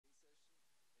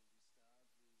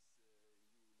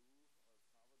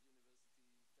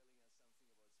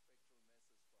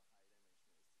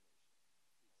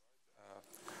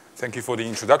Thank you for the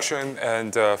introduction.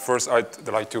 And first, I'd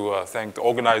like to thank the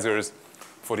organizers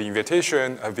for the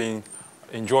invitation. I've been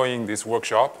enjoying this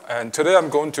workshop. And today, I'm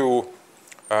going to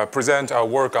present our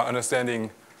work on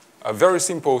understanding a very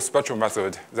simple spectral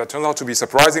method that turns out to be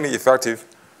surprisingly effective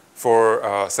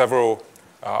for several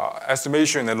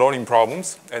estimation and learning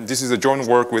problems. And this is a joint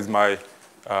work with my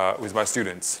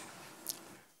students.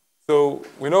 So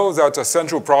we know that a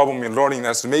central problem in learning and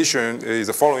estimation is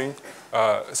the following.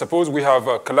 Suppose we have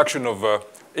a collection of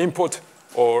input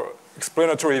or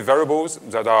explanatory variables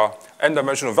that are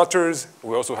n-dimensional vectors.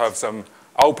 We also have some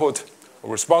output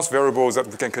or response variables that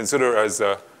we can consider as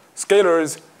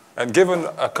scalars. And given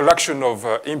a collection of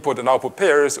input and output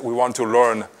pairs, we want to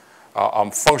learn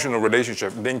functional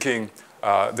relationship linking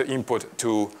the input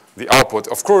to the output.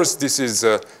 Of course, this is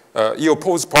an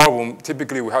ill-posed problem.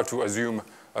 Typically, we have to assume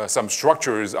some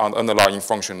structures on underlying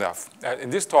function f. And in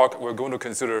this talk, we're going to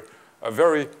consider a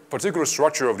very particular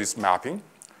structure of this mapping,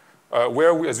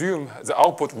 where we assume the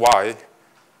output y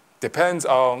depends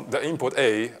on the input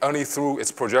a only through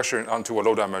its projection onto a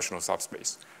low-dimensional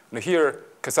subspace. And here,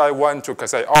 psi 1 to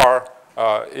psi r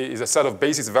is a set of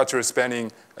basis vectors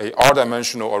spanning a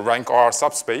r-dimensional or rank r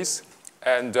subspace.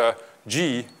 And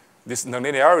g, this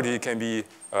nonlinearity can be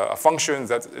a function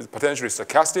that is potentially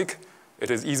stochastic. It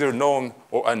is either known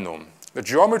or unknown. The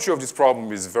geometry of this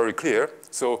problem is very clear.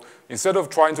 So instead of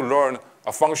trying to learn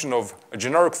a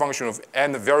generic function of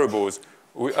n variables,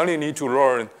 we only need to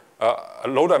learn a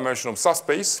low-dimensional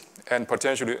subspace and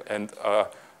potentially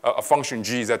a function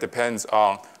g that depends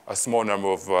on a small number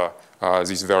of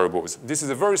these variables. This is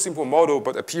a very simple model,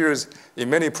 but appears in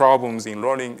many problems in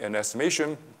learning and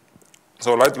estimation.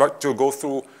 So I'd like to go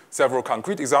through several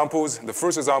concrete examples. The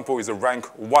first example is a rank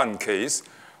 1 case.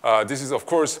 This is, of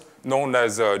course, known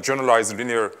as a generalized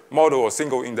linear model or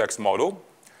single index model.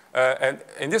 And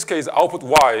in this case, output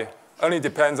y only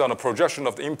depends on a projection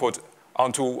of the input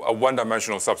onto a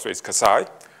one-dimensional subspace psi.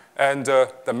 And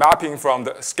the mapping from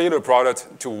the scalar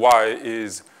product to y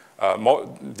is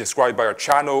described by a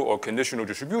channel or conditional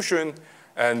distribution.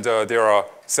 And there are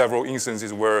several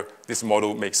instances where this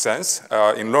model makes sense.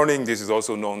 In learning, this is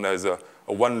also known as a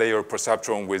one-layer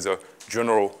perceptron with a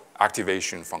general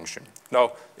activation function.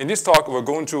 Now, in this talk, we're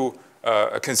going to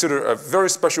consider a very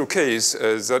special case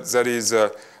that is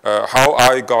how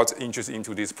I got interested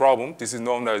into this problem. This is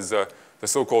known as the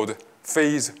so-called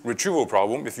phase retrieval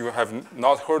problem. If you have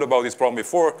not heard about this problem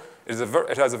before,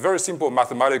 it has a very simple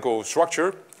mathematical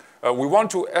structure. We want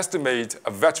to estimate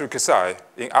a vector psi.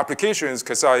 In applications,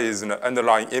 psi is an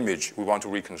underlying image we want to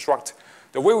reconstruct.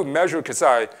 The way we measure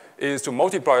psi is to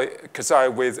multiply psi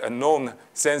with a known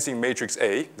sensing matrix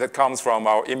A that comes from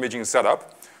our imaging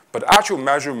setup. But actual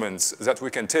measurements that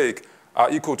we can take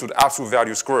are equal to the absolute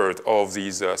value squared of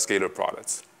these scalar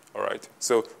products. All right.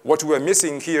 So what we're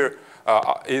missing here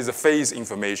is a phase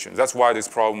information. That's why this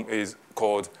problem is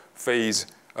called phase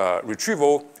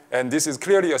retrieval. And this is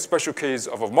clearly a special case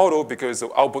of a model because the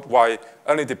output y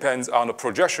only depends on the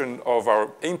projection of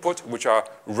our input, which are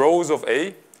rows of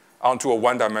A, onto a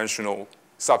one-dimensional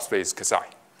subspace psi.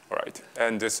 All right.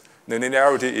 And this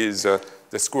linearity is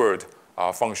the squared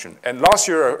function. And last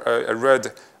year, I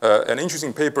read an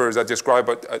interesting paper that described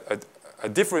a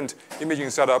different imaging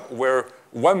setup where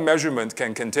one measurement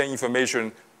can contain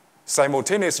information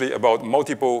simultaneously about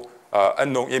multiple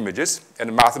unknown images.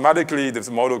 And mathematically, this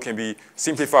model can be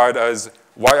simplified as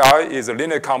yi is a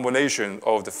linear combination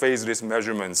of the phaseless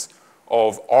measurements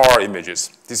of R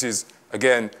images. This is,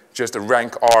 again, just a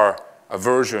rank R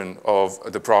version of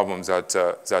the problems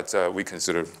that we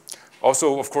considered.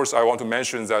 Also, of course, I want to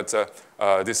mention that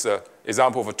this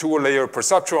example of a two-layer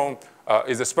perceptron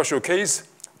is a special case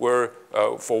where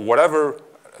for whatever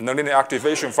nonlinear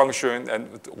activation function and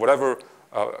whatever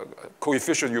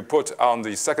coefficient you put on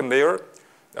the second layer,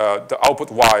 the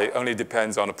output y only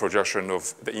depends on the projection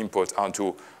of the input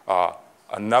onto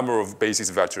a number of basis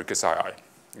vector psi I.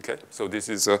 Okay, so this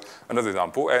is another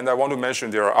example. And I want to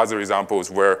mention there are other examples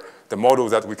where the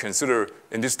models that we consider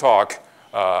in this talk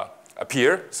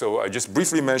appear. So I just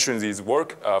briefly mentioned these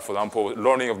work. For example,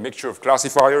 learning of mixture of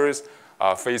classifiers,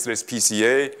 phaseless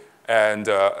PCA, and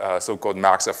so-called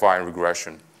max affine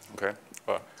regression. Okay,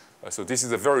 so this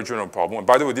is a very general problem. And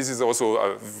by the way, this is also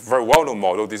a very well-known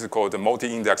model. This is called the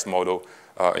multi-index model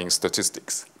in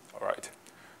statistics. All right.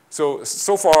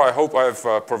 So far, I hope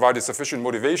I've provided sufficient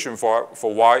motivation for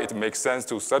why it makes sense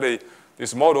to study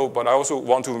this model. But I also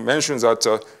want to mention that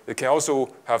it can also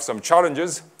have some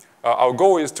challenges. Our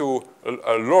goal is to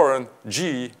learn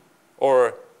G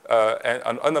or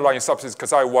an underlying subspace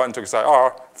psi 1 to psi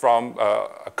r from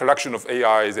a collection of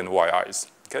AIs and YIs.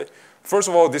 Okay? First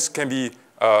of all, this can be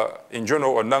in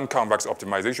general, a non-convex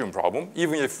optimization problem,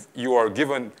 even if you are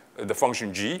given the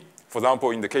function g. For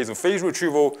example, in the case of phase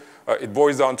retrieval, it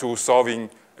boils down to solving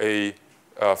a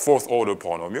fourth-order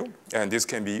polynomial, and this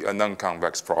can be a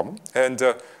non-convex problem. And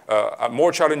a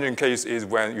more challenging case is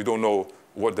when you don't know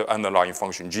what the underlying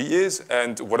function g is,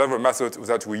 and whatever method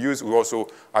that we use, we also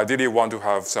ideally want to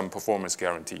have some performance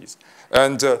guarantees.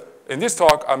 And in this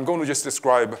talk, I'm going to just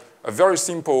describe a very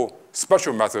simple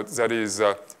spectral method that is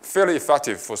fairly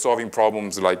effective for solving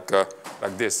problems like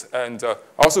this. And I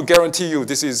also guarantee you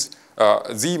this is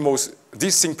the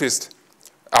simplest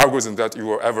algorithm that you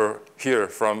will ever hear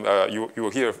from, you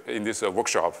will hear in this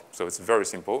workshop. So it's very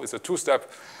simple. It's a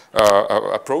two-step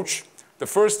approach. The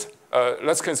first,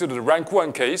 let's consider the rank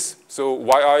 1 case. So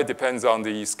yi depends on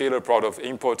the scalar product of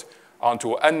input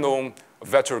onto an unknown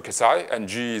vector psi, and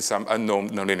g is some unknown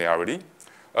nonlinearity.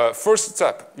 First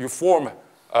step, you form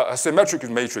a symmetric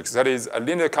matrix that is a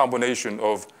linear combination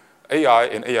of AI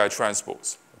and AI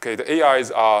transpose. Okay, the AIs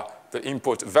are the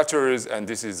input vectors, and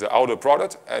this is the outer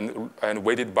product, and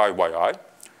weighted by yi.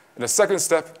 In the second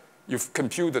step, you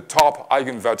compute the top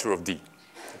eigenvector of D.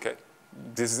 Okay,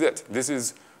 this is it. This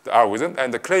is the algorithm,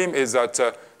 and the claim is that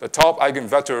the top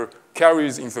eigenvector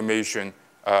carries information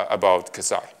about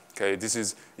psi. Okay, this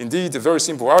is indeed a very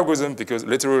simple algorithm because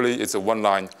literally it's a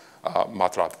one-line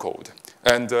MATLAB code.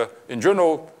 And in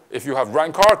general, if you have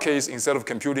rank R case, instead of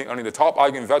computing only the top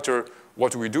eigenvector,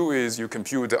 what we do is you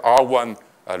compute the R1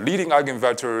 leading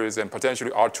eigenvectors and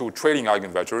potentially R2 trailing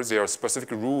eigenvectors. There are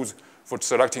specific rules for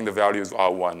selecting the values of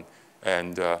R1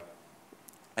 and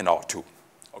R2.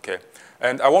 Okay,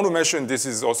 and I want to mention this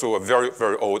is also a very,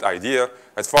 very old idea.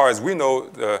 As far as we know,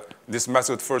 this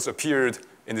method first appeared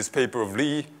in this paper of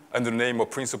Lee under the name of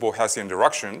principal Hessian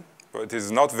direction, but it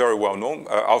is not very well known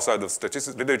outside of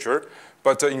statistics literature.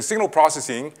 But in signal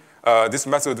processing, this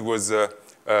method was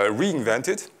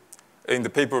reinvented in the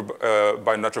paper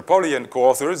by Natropoli and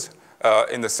co-authors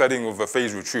in the setting of a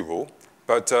phase retrieval.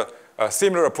 But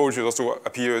similar approaches also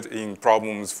appeared in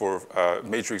problems for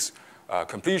matrix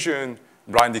completion,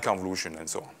 blind deconvolution, and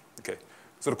so on. Okay.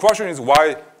 So the question is,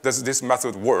 why does this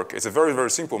method work? It's a very, very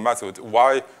simple method.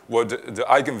 Why would the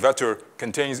eigenvector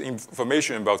contains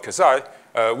information about psi?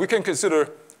 We can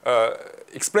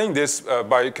explain this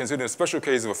by considering a special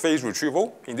case of a phase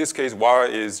retrieval. In this case, y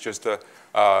is just the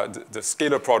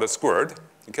scalar product squared.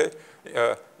 Okay?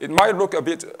 It might look a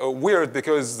bit weird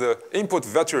because the input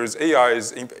vectors,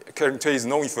 AIs, contains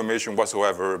no information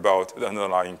whatsoever about the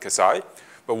underlying psi.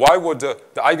 But why would the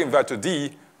eigenvector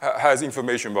D has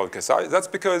information about psi? That's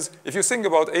because if you think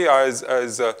about AIs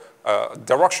as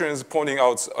directions pointing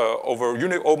out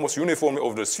almost uniformly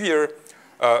over the sphere,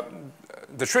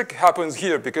 the trick happens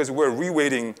here because we're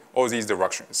reweighting all these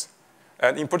directions.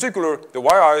 And in particular, the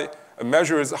yi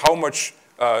measures how much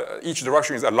each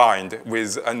direction is aligned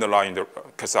with underlying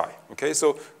psi. Okay,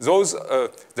 so those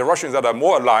directions that are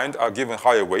more aligned are given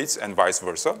higher weights and vice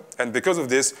versa. And because of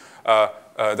this,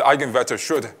 the eigenvector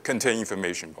should contain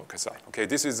information about psi. Okay,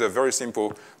 this is a very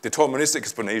simple deterministic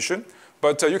explanation.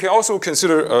 But you can also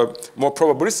consider a more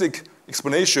probabilistic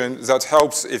explanation that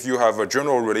helps if you have a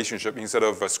general relationship. Instead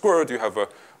of a squared, you have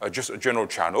just a general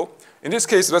channel. In this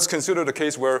case, let's consider the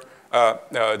case where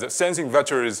the sensing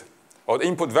vectors or the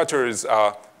input vectors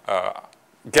are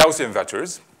Gaussian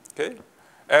vectors. Okay?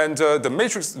 And the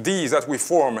matrix D that we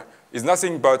form is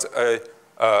nothing but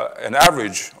an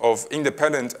average of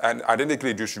independent and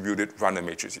identically distributed random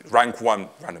matrices, rank 1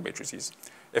 random matrices.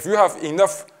 If you have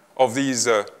enough of these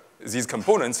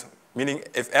components, meaning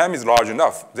if M is large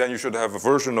enough, then you should have a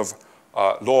version of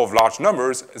law of large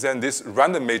numbers, then this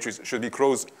random matrix should be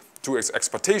close to its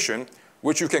expectation,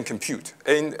 which you can compute.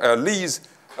 In Lee's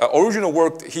original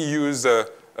work, he used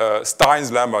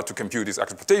Stein's lemma to compute this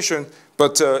expectation.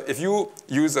 But if you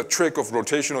use a trick of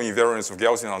rotational invariance of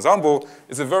Gaussian ensemble,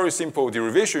 it's a very simple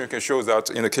derivation. You can show that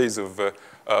in the case of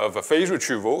a phase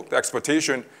retrieval, the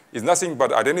expectation is nothing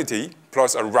but identity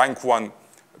plus a rank 1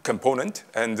 component.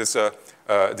 And this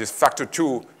factor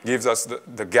 2 gives us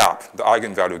the gap, the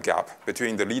eigenvalue gap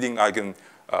between the leading eigen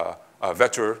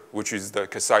vector, which is the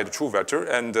psi, the true vector,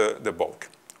 and the bulk.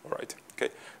 All right. Okay.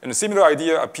 And a similar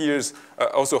idea appears,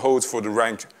 also holds for the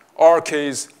ranked R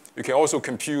case. You can also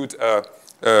compute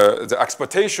the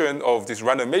expectation of this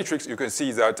random matrix. You can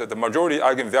see that the majority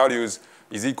eigenvalues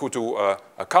is equal to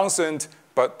a constant,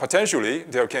 but potentially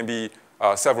there can be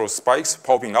several spikes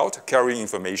popping out, carrying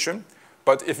information.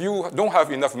 But if you don't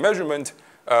have enough measurement,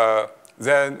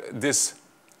 then these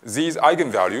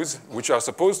eigenvalues, which are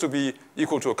supposed to be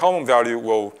equal to a common value,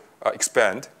 will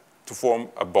expand to form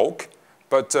a bulk.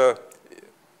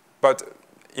 But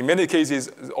in many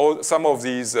cases, some of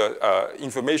these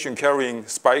information-carrying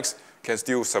spikes can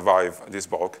still survive this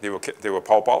bulk. They will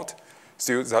pop out.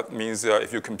 Still, that means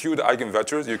if you compute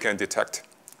eigenvectors, you can detect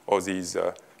all these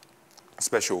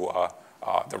special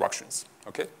directions.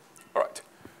 Okay, all right.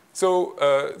 So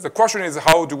the question is,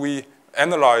 how do we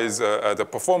analyze the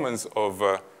performance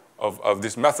of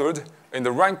this method? In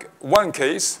the rank 1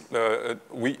 case,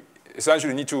 we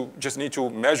essentially just need to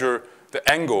measure the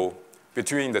angle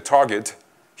between the target,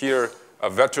 here a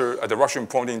vector, a direction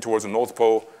pointing towards the North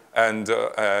Pole, and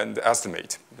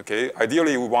estimate. Okay,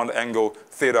 ideally we want the angle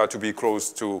theta to be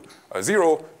close to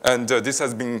 0, and this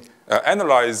has been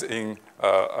analyzed in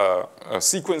a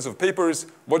sequence of papers.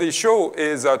 What they show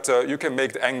is that you can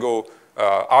make the angle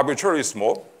arbitrarily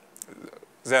small,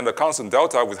 then a constant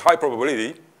delta with high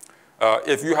probability,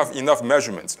 if you have enough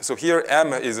measurements. So here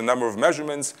m is the number of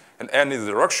measurements, and n is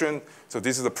the direction. So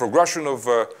this is the progression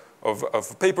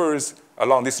of papers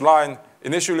along this line.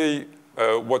 Initially,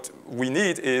 what we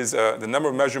need is the number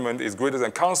of measurement is greater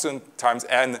than constant times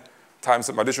n times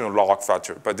some additional log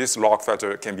factor. But this log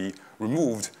factor can be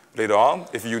removed later on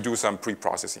if you do some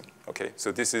pre-processing. Okay,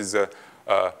 so this is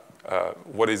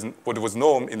what was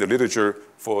known in the literature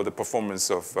for the performance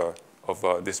of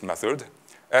this method.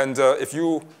 And if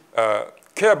you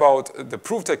care about the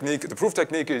proof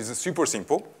technique is super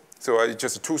simple. So it's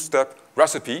just a 2-step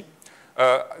recipe.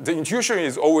 The intuition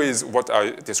is always what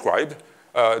I described.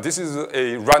 This is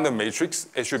a random matrix.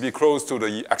 It should be close to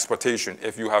the expectation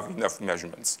if you have enough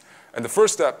measurements. And the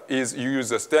first step is you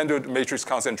use a standard matrix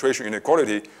concentration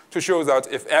inequality to show that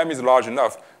if m is large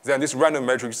enough, then this random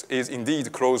matrix is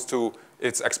indeed close to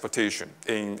its expectation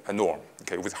in a norm.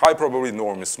 Okay, with high probability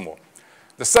norm is small.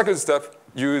 The second step,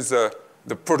 use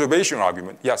the perturbation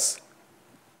argument. Yes?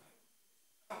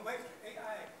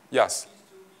 Yes.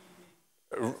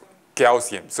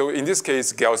 Gaussian. So in this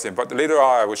case, Gaussian. But later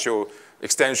on, I will show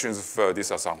extensions of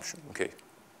this assumption. Okay,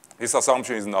 this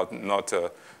assumption is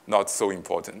not so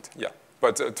important. Yeah,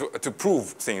 but to prove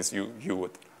things, you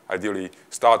would ideally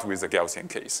start with the Gaussian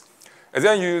case, and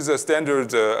then use a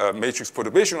standard matrix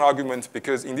perturbation argument,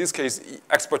 because in this case,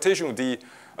 expectation D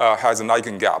has an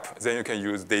eigengap. Then you can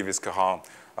use Davis-Kahan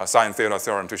sine theta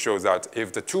theorem to show that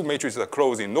if the two matrices are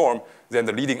close in norm, then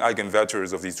the leading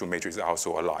eigenvectors of these two matrices are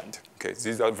also aligned. Okay,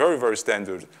 these are very, very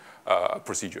standard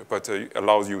procedure, but it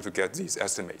allows you to get these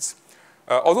estimates.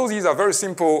 Although these are very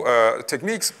simple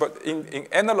techniques, but in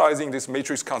analyzing this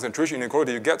matrix concentration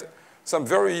inequality, you get some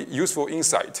very useful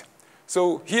insight.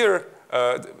 So here,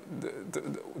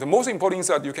 the most important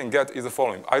insight you can get is the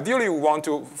following. Ideally, we want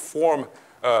to form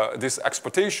this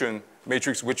expectation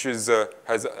matrix, which is,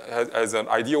 has an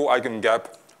ideal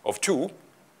eigengap of 2.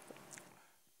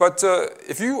 But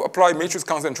if you apply matrix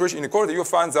concentration inequality, you'll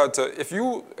find that if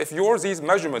these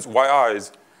measurements,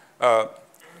 yi's, are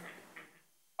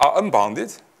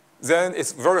unbounded, then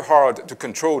it's very hard to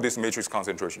control this matrix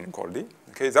concentration inequality.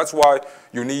 Okay, that's why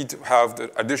you need to have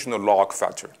the additional log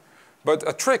factor. But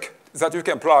a trick that you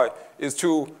can apply is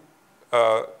to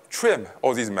trim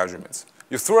all these measurements.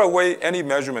 You throw away any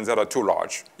measurements that are too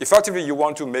large. Effectively, you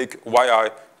want to make yi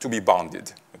to be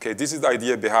bounded. Okay, this is the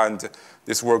idea behind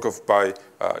this work by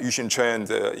Yushin Chen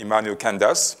and Emmanuel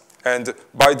Candace. And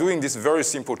by doing this very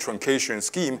simple truncation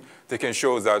scheme, they can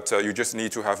show that you just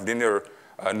need to have linear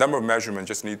number of measurements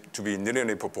just need to be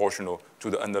linearly proportional to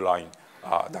the underlying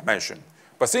dimension.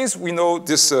 But since we know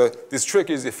this trick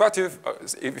is effective,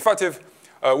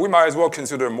 we might as well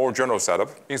consider a more general setup.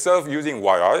 Instead of using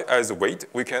yi as a weight,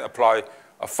 we can apply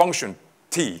a function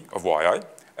t of yi.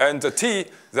 And the t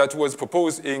that was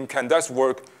proposed in Candace's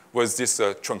work was this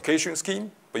truncation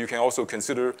scheme. But you can also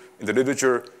consider in the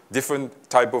literature different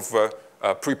type of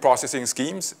pre-processing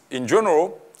schemes. In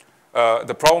general,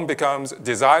 the problem becomes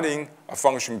designing a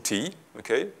function t,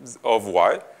 okay, of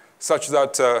y, such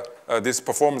that this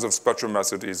performance of spectral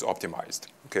method is optimized.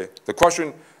 Okay, the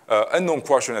question, unknown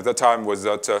question at that time was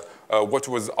that what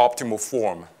was the optimal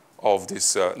form of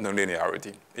this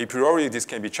nonlinearity. A priori, this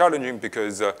can be challenging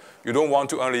because you don't want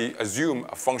to only assume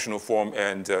a functional form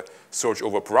and search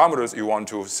over parameters. You want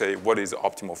to say what is the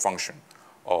optimal function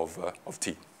of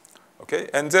t. Okay,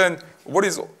 and then what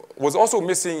was also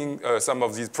missing in some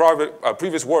of these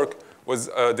previous work was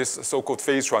this so-called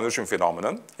phase transition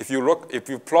phenomenon. If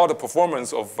you plot the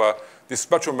performance of this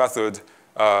spectral method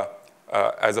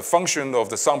as a function of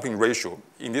the sampling ratio,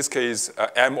 in this case,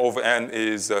 m over n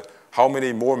is how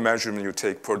many more measurements you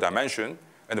take per dimension,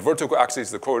 and the vertical axis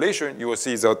is the correlation, you will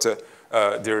see that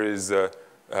there is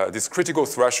this critical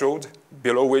threshold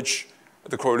below which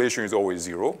the correlation is always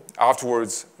 0.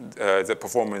 Afterwards, the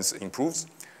performance improves.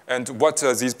 And what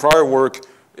this prior work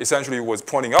essentially was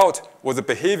pointing out was the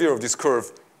behavior of this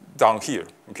curve down here.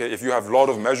 Okay, if you have a lot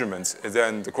of measurements,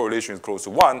 then the correlation is close to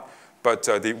 1. But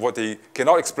what they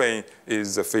cannot explain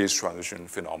is the phase transition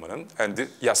phenomenon. And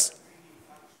yes,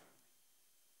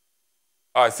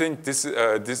 I think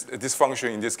this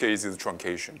function in this case is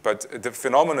truncation. But the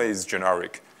phenomena is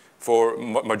generic for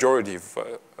majority of,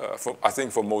 I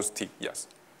think for most T, yes.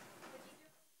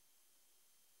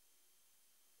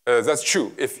 That's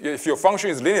true. If your function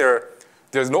is linear,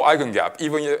 there's no eigengap.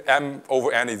 Even if m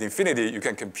over n is infinity, you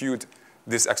can compute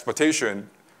this expectation.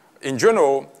 In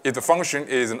general, if the function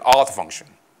is an odd function,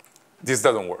 this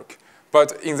doesn't work.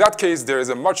 But in that case, there is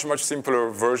a much, much simpler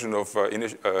version of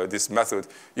this method.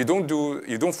 You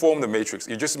don't form the matrix.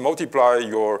 You just multiply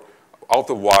your out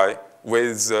of y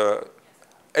with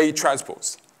A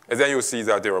transpose. And then you'll see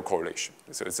that there are correlations.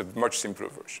 So it's a much simpler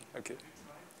version. Okay.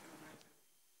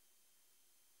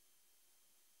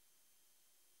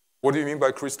 What do you mean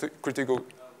by critical?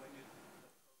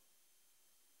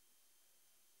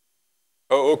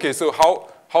 Oh, okay. So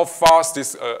how fast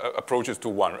this approaches to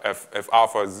 1 if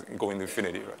alpha is going to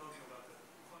infinity, right?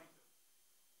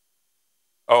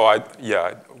 Oh,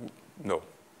 yeah, no.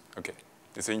 Okay.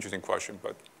 It's an interesting question,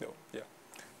 but no, yeah.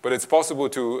 But it's possible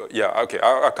to, yeah, okay.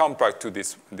 I'll come back to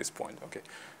this point, okay.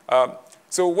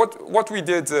 So what we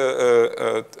did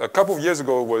a couple of years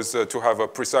ago was to have a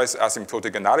precise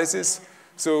asymptotic analysis.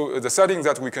 So the setting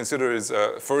that we consider is,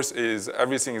 first is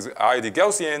everything is ID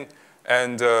Gaussian,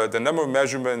 and the number of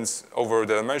measurements over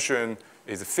the dimension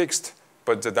is fixed,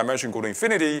 but the dimension go to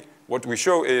infinity. What we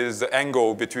show is the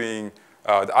angle between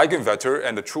the eigenvector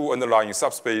and the true underlying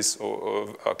subspace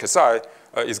of Kasai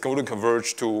is going to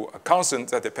converge to a constant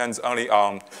that depends only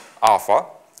on alpha.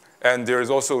 And there is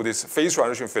also this phase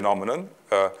transition phenomenon.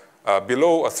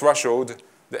 Below a threshold,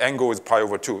 the angle is pi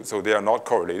over 2, so they are not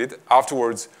correlated.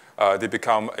 Afterwards, they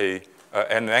become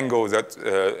an angle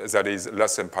that is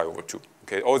less than pi over 2.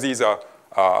 Okay, all these are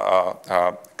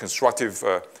constructive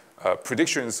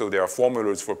predictions, so there are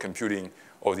formulas for computing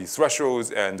all these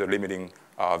thresholds and limiting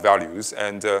values.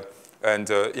 And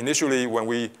initially, when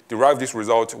we derived this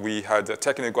result, we had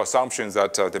technical assumptions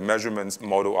that the measurements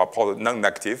model are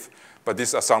non-negative, but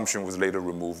this assumption was later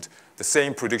removed. The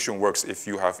same prediction works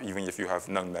even if you have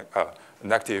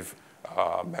non-negative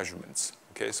measurements.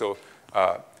 Okay, so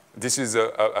this is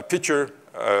a picture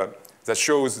that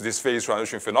shows this phase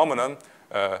transition phenomenon.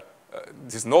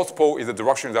 This north pole is the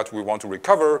direction that we want to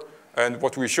recover. And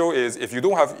what we show is if you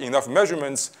don't have enough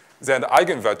measurements, then the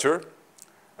eigenvector,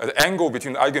 the angle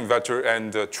between the eigenvector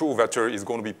and the true vector is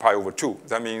going to be pi over 2.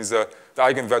 That means the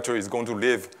eigenvector is going to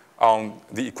live on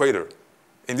the equator.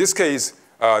 In this case,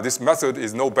 this method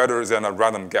is no better than a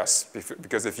random guess,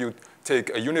 because if you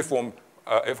take a uniform,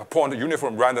 if a point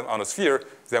uniform random on a sphere,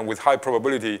 then with high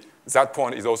probability, that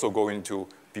point is also going to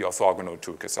be orthogonal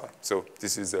to Kasai. So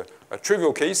this is a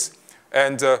trivial case.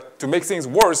 And to make things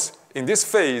worse, in this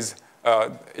phase,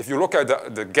 if you look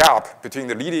at the gap between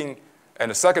the leading and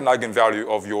the second eigenvalue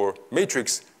of your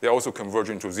matrix, they're also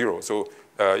converging to 0. So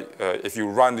if you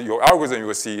run your algorithm, you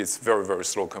will see it's very, very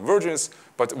slow convergence.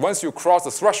 But once you cross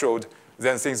the threshold,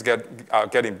 then things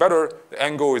getting better. The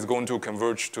angle is going to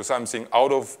converge to something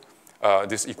out of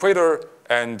this equator,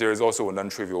 and there's also a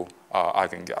non-trivial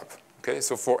eigengap. Okay,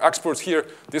 so for experts here,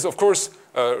 this of course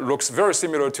looks very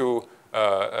similar to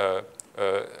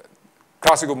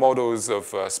classical models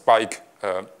of spike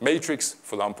matrix,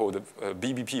 for example, the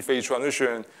BBP phase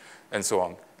transition, and so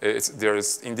on. There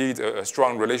is indeed a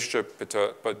strong relationship,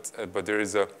 but there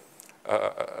is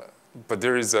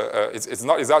it's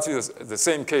not exactly the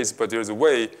same case, but there is a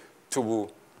way to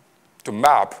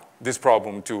map this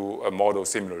problem to a model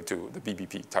similar to the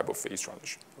BBP type of phase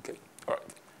transition. Okay, all right.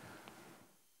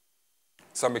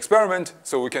 Some experiment,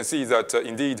 so we can see that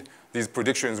indeed these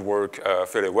predictions work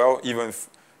fairly well, even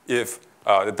if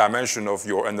the dimension of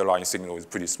your underlying signal is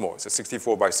pretty small. It's a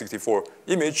 64 by 64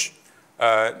 image,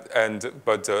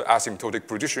 but asymptotic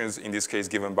predictions, in this case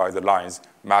given by the lines,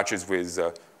 matches with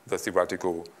the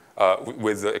theoretical,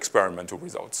 with the experimental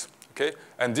results. Okay,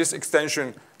 and this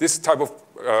extension, this type of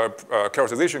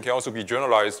characterization can also be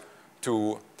generalized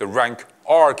to the rank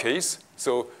R case.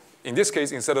 So in this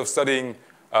case, instead of studying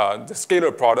the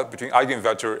scalar product between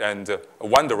eigenvector and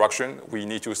one direction, we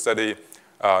need to study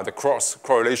the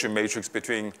cross-correlation matrix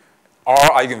between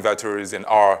R eigenvectors and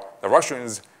R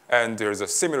directions. And there's a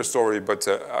similar story, but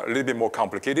a little bit more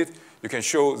complicated. You can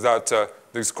show that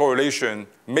this correlation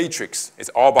matrix, it's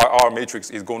R by R matrix,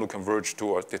 is going to converge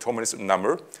to a deterministic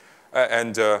number.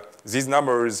 And these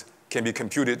numbers can be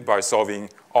computed by solving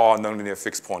R nonlinear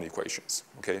fixed point equations.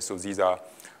 Okay, so these are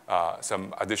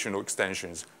some additional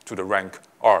extensions to the rank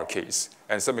R case.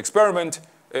 And some experiment,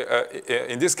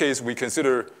 in this case, we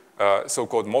consider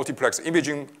so-called multiplex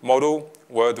imaging model,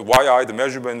 where the yi, the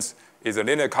measurements, is a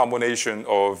linear combination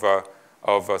of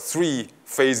 3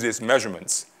 phaseless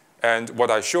measurements. And what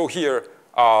I show here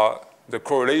are the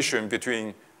correlation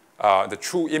between the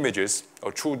true images,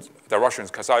 or true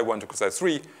directions, Kasai 1 to Kasai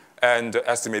 3, and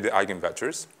estimated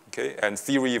eigenvectors, okay? And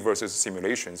theory versus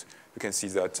simulations. You can see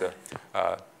that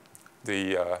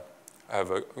they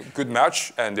have a good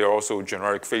match, and they're also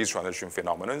generic phase transition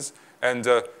phenomena. And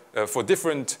for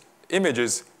different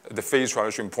images, the phase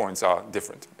transition points are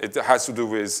different. It has to do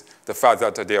with the fact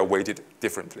that they are weighted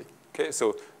differently. Okay,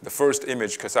 so the first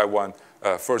image, Kasai 1,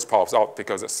 first pops out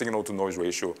because the signal-to-noise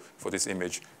ratio for this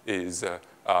image is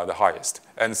the highest.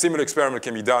 And similar experiment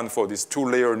can be done for this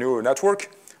 2-layer neural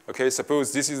network. Okay,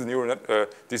 suppose this is a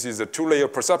this is a 2-layer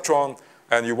perceptron,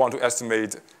 and you want to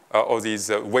estimate all these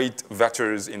weight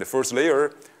vectors in the first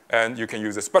layer, and you can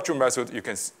use the spectral method. You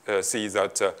can see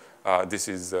that this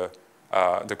is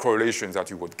the correlation that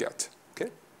you would get.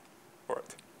 Okay, all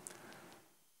right.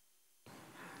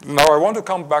 Now I want to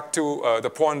come back to the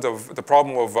point of the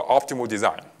problem of optimal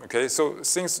design. Okay, so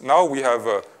since now we have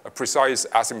a precise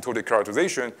asymptotic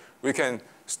characterization, we can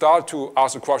start to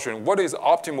ask the question: what is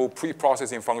optimal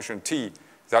pre-processing function t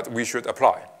that we should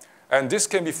apply? And this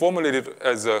can be formulated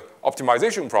as an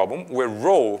optimization problem where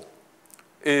rho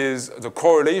is the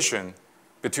correlation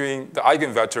between the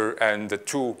eigenvector and the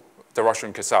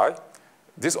 2-direction Kasai.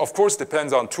 This, of course,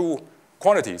 depends on 2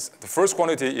 quantities. The first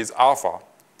quantity is alpha,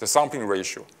 the sampling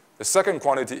ratio. The second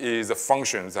quantity is the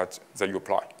functions that you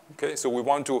apply. Okay? So we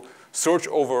want to search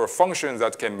over a function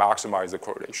that can maximize the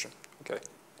correlation. Okay?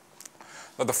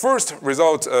 Now, the first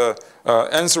result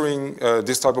answering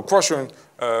this type of question,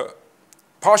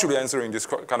 partially answering this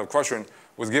kind of question,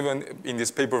 was given in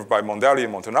this paper by Mondelli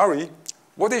and Montanari.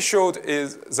 What they showed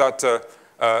is that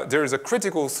there is a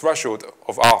critical threshold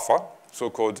of alpha,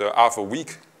 so-called alpha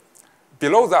weak.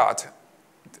 Below that,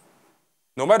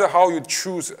 no matter how you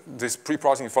choose this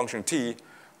pre-processing function t,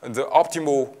 the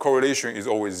optimal correlation is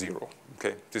always 0.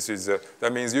 Okay, this is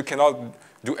that means you cannot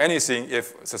do anything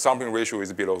if the sampling ratio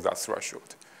is below that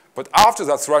threshold. But after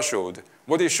that threshold,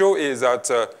 what they show is that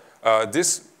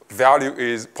this value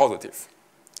is positive.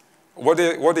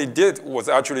 What they did was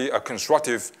actually a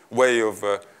constructive way of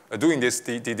doing this.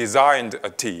 They designed a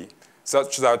t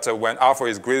such that when alpha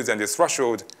is greater than this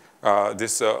threshold,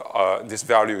 this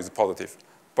value is positive.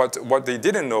 But what they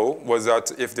didn't know was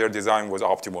that if their design was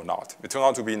optimal or not. It turned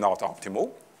out to be not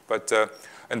optimal. But,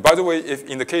 and by the way, if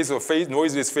in the case of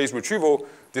noiseless phase retrieval,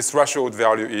 this threshold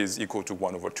value is equal to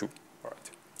 1/2. All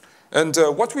right. And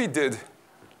what we did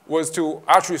was to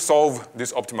actually solve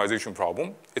this optimization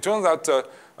problem. It turns out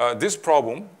this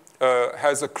problem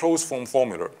has a closed form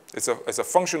formula. It's a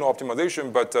functional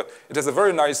optimization, but it has a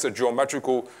very nice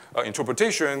geometrical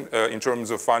interpretation in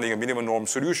terms of finding a minimum norm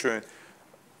solution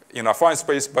in a affine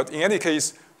space. But in any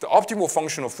case, the optimal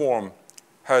functional form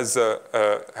has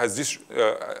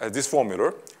this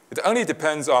formula. It only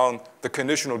depends on the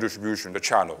conditional distribution, the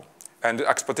channel. And the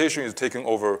expectation is taken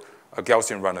over a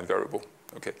Gaussian random variable.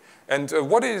 Okay. And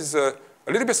what is a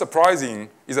little bit surprising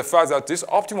is the fact that this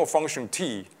optimal function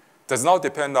t does not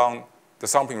depend on the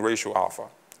sampling ratio alpha.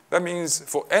 That means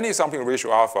for any sampling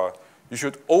ratio alpha, you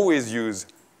should always use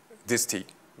this t.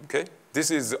 Okay?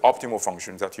 This is the optimal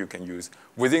function that you can use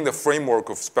within the framework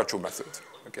of spectral method.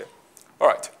 Okay? All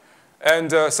right.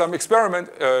 And some experiment,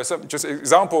 just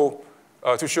example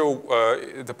to show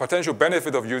the potential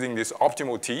benefit of using this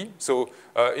optimal t. So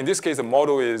in this case, the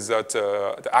model is that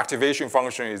the activation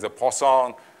function is a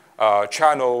Poisson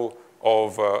channel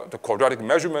of the quadratic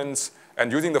measurements.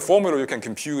 And using the formula, you can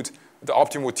compute the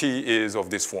optimal t is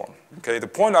of this form. Okay? The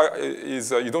point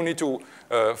is you don't need to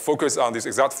focus on this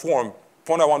exact form. The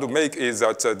point I want to make is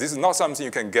that this is not something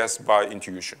you can guess by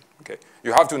intuition. Okay?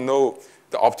 You have to know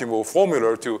the optimal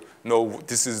formula to know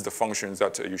this is the functions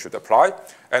that you should apply.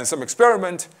 And some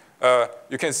experiment,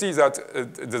 you can see that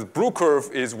the blue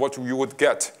curve is what you would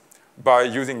get by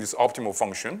using this optimal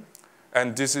function.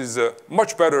 And this is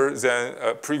much better than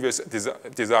a previous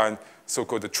design,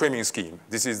 so-called the trimming scheme.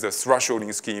 This is the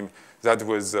thresholding scheme that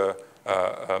was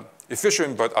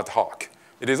efficient but ad hoc.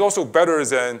 It is also better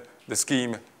than the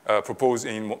scheme proposed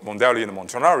in Mondelli and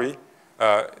Montanari.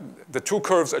 The 2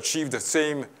 curves achieve the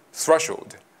same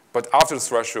threshold, but after the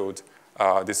threshold,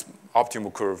 this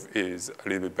optimal curve is a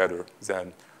little bit better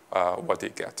than what they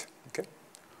get. Okay?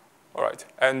 All right.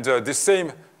 And this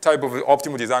same type of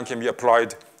optimal design can be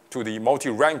applied to the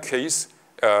multi-rank case.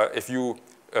 If you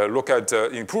look at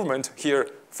improvement here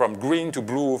from green to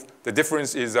blue, the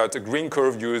difference is that the green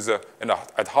curve uses an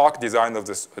ad hoc design of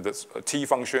this t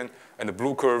function, and the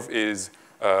blue curve is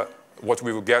what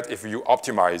we will get if you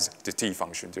optimize the t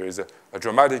function. There is a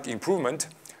dramatic improvement.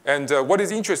 And what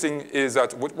is interesting is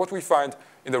that what we find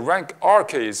in the rank R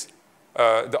case,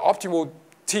 the optimal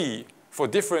t for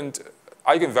different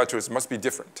eigenvectors must be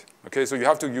different. Okay, so you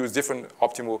have to use different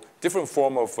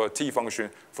form of t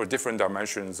function for different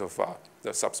dimensions of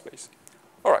the subspace.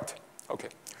 All right, okay.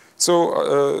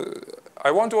 So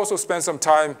I want to also spend some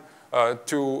time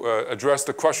to address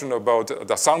the question about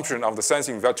the assumption of the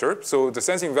sensing vector. So the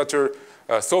sensing vector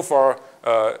so far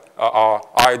are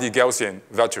IID Gaussian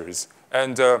vectors.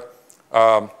 And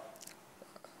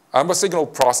I'm a signal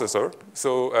processor.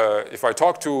 So if I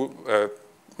talk to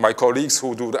my colleagues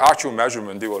who do the actual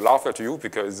measurement, they will laugh at you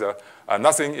because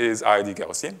nothing is IID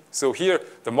Gaussian. So here,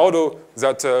 the model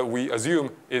that we assume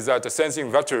is that the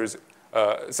sensing vectors,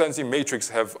 sensing matrix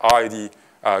have IID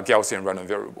Gaussian random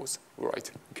variables, right?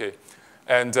 Okay.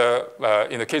 And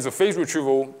in the case of phase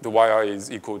retrieval, the yi is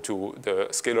equal to the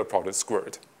scalar product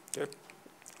squared. Okay.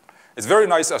 It's a very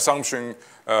nice assumption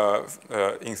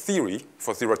in theory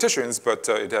for theoreticians, but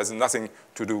it has nothing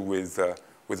to do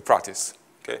with practice.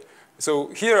 Okay. So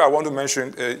here I want to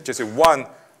mention just one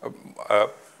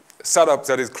setup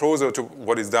that is closer to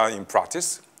what is done in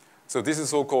practice. So this is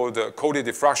so-called coded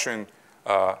diffraction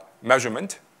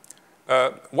measurement.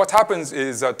 What happens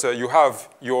is that you have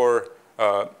your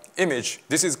image.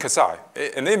 This is Kasai.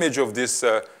 An image of this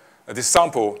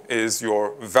sample is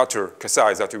your vector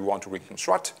Kasai that you want to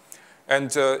reconstruct.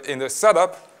 And in the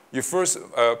setup, you first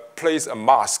place a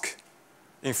mask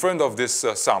in front of this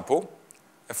sample,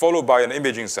 followed by an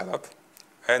imaging setup.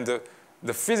 And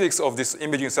the physics of this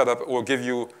imaging setup will give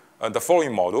you the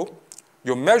following model.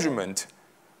 Your measurement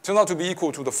turns out to be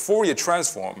equal to the Fourier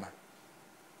transform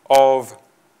of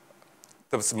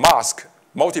the mask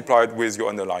multiplied with your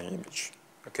underlying image.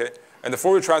 Okay? And the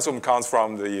Fourier transform comes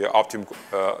from the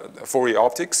Fourier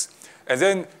optics. And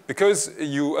then because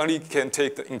you only can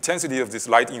take the intensity of this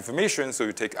light information,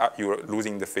 so you're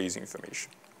losing the phase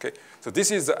information. Okay? So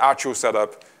this is the actual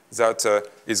setup that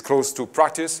is close to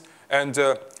practice. And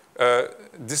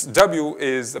this W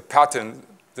is a pattern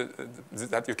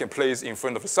that you can place in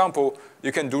front of a sample.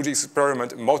 You can do the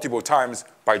experiment multiple times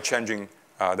by changing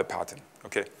the pattern.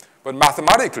 Okay? But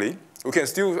mathematically, we can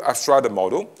still abstract the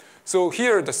model. So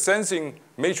here, the sensing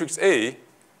matrix A,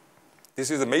 this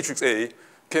is the matrix A,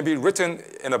 can be written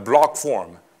in a block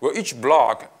form, where each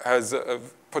block has a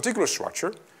particular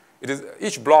structure.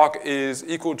 Each block is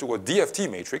equal to a DFT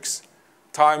matrix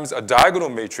times a diagonal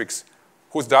matrix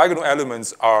whose diagonal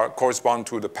elements correspond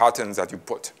to the patterns that you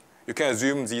put. You can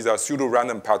assume these are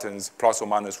pseudo-random patterns, plus or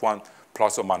minus 1,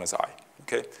 plus or minus I.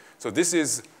 Okay? So this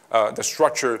is the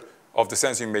structure of the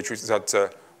sensing matrix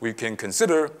that we can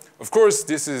consider. Of course,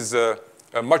 this is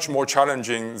much more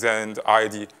challenging than the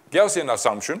IID Gaussian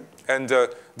assumption. And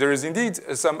there is indeed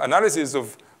some analysis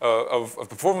of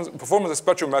performance of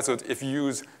spectral method if you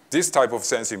use this type of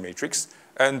sensing matrix.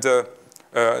 And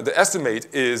the estimate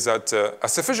is that a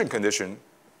sufficient condition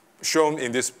shown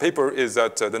in this paper is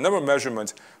that the number of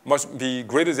measurements must be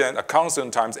greater than a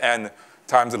constant times n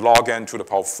times log n to the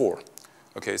power 4.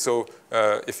 Okay, so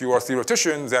if you are a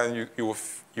theoretician, then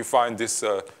you find this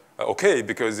okay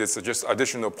because it's just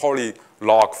additional Pauli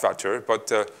log factor.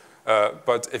 But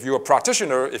if you're a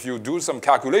practitioner, if you do some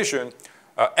calculation,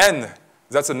 n,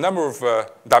 that's the number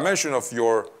of dimension of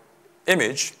your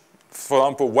image, for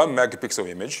example, 1 megapixel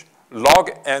image, log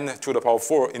n to the power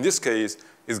 4, in this case,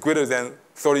 is greater than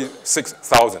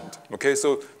 36,000. Okay,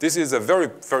 so this is a very,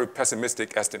 very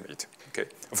pessimistic estimate. Okay,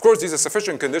 of course, this is a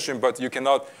sufficient condition, but you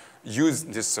cannot use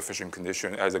this sufficient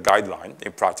condition as a guideline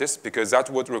in practice because that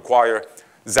would require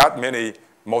that many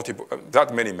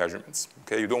measurements.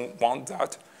 Okay, you don't want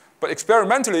that. But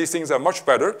experimentally, things are much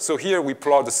better. So here we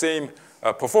plot the same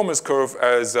performance curve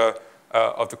as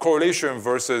of the correlation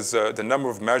versus the number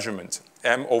of measurements,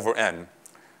 m over n.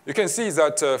 You can see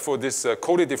that for this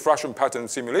coded diffraction pattern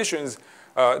simulations,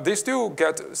 they still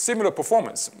get similar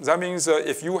performance. That means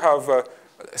if you have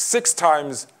 6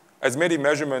 times as many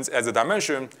measurements as a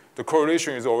dimension, the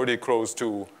correlation is already close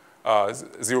to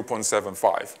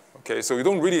 0.75. Okay, so you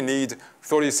don't really need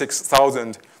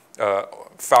 36,000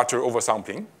 factor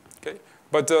oversampling. Okay,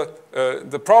 but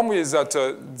the problem is that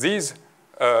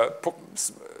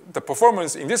the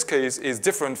performance in this case is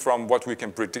different from what we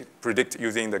can predict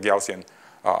using the Gaussian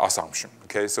assumption.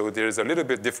 Okay, so there is a little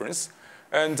bit difference.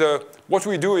 And what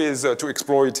we do is to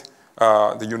exploit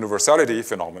the universality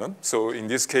phenomenon. So in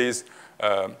this case,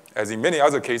 as in many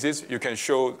other cases, you can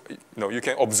show, you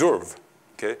can observe,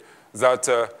 okay, that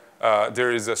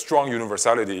there is a strong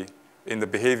universality in the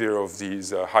behavior of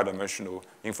these high-dimensional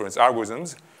inference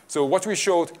algorithms. So what we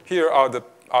showed here are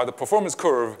the performance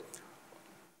curve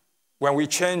when we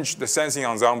change the sensing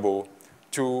ensemble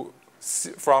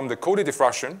from the coded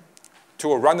diffraction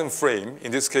to a random frame,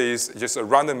 in this case, just a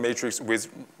random matrix with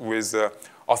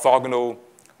orthogonal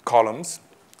columns.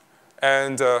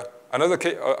 And another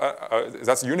case,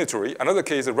 that's unitary. Another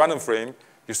case, a random frame,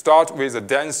 you start with a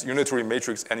dense unitary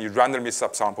matrix and you randomly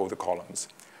subsample the columns.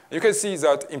 You can see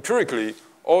that empirically,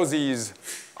 all these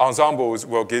ensembles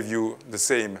will give you the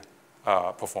same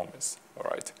performance, all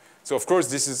right? So of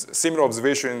course, this is similar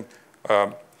observation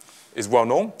is well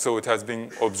known. So it has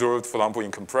been observed, for example, in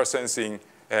compressed sensing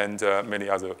and many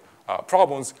other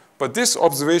problems. But this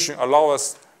observation allows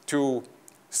us to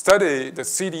study the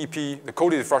CDP, the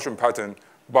coded diffraction pattern,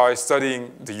 by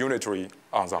studying the unitary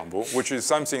ensemble, which is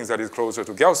something that is closer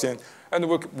to Gaussian. And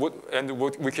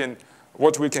what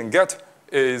we can get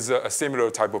is a similar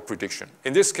type of prediction.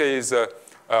 In this case,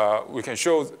 we can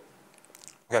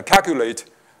calculate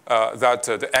that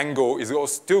the angle is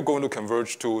still going to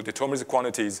converge to deterministic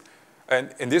quantities.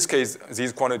 And in this case,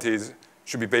 these quantities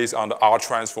should be based on the R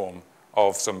transform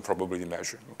of some probability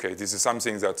measure. Okay, this is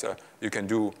something that you can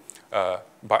do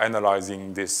by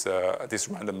analyzing this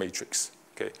random matrix.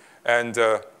 Okay, and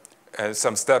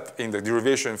some step in the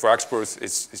derivation for experts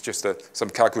is just some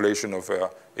calculation of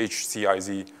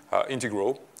HCIZ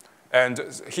integral. And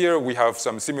here we have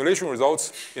some simulation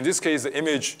results. In this case, the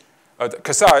image,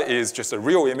 Kasai is just a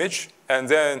real image, and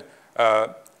then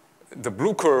the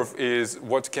blue curve is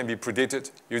what can be predicted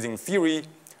using theory,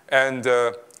 and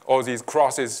all these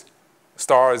crosses,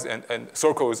 stars, and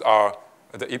circles are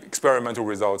the experimental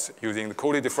results using the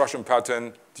coded diffraction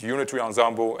pattern, the unitary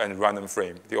ensemble, and random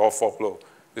frame. They all follow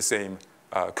the same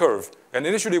curve. And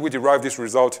initially, we derived this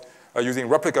result using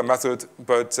replica method,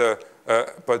 but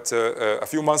a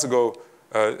few months ago,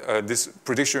 this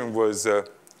prediction was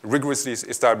rigorously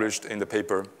established in the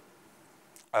paper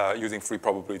using free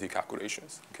probability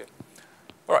calculations. Okay.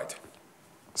 All right.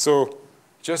 So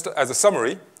just as a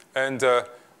summary, and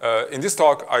in this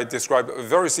talk, I described a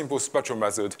very simple spectral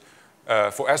method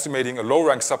for estimating a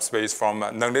low-rank subspace from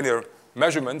nonlinear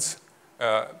measurements.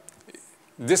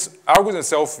 This algorithm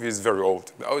itself is very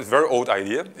old. It's a very old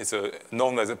idea. It's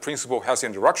known as a principal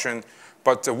Hessian direction.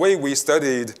 But the way we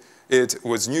studied it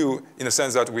was new in the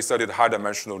sense that we studied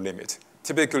high-dimensional limit.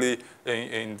 Typically,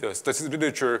 in the statistical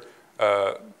literature,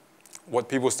 what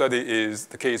people study is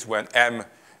the case when M,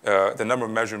 the number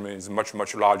of measurements is much,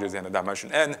 much larger than the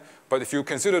dimension N. But if you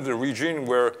consider the region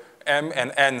where M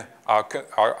and N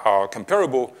are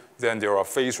comparable, then there are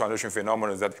phase transition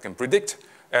phenomena that you can predict.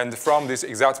 And from this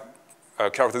exact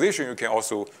characterization, you can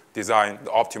also design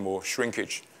the optimal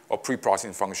shrinkage or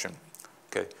pre-processing function.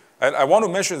 Okay. And I want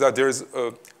to mention that there's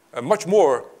much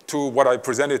more to what I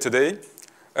presented today.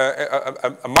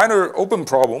 A minor open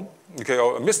problem, okay,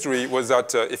 or a mystery, was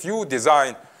that if you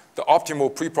design the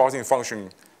optimal pre-processing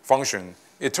function,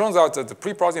 it turns out that the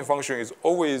pre-processing function is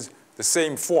always the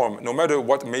same form, no matter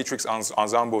what matrix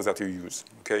ensemble that you use.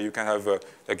 Okay, you can have a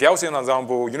Gaussian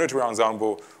ensemble, unitary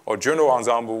ensemble, or general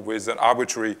ensemble with an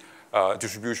arbitrary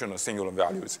distribution of singular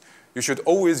values. You should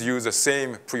always use the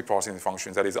same pre-processing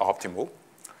function that is optimal.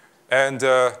 And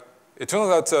it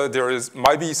turns out there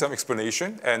might be some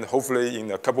explanation, and hopefully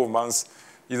in a couple of months,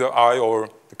 either I or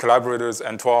the collaborators,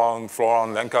 Antoine,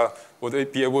 Florent, Lenka, will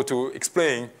be able to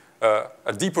explain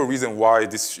a deeper reason why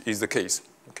this is the case.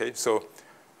 Okay, so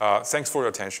thanks for your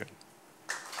attention.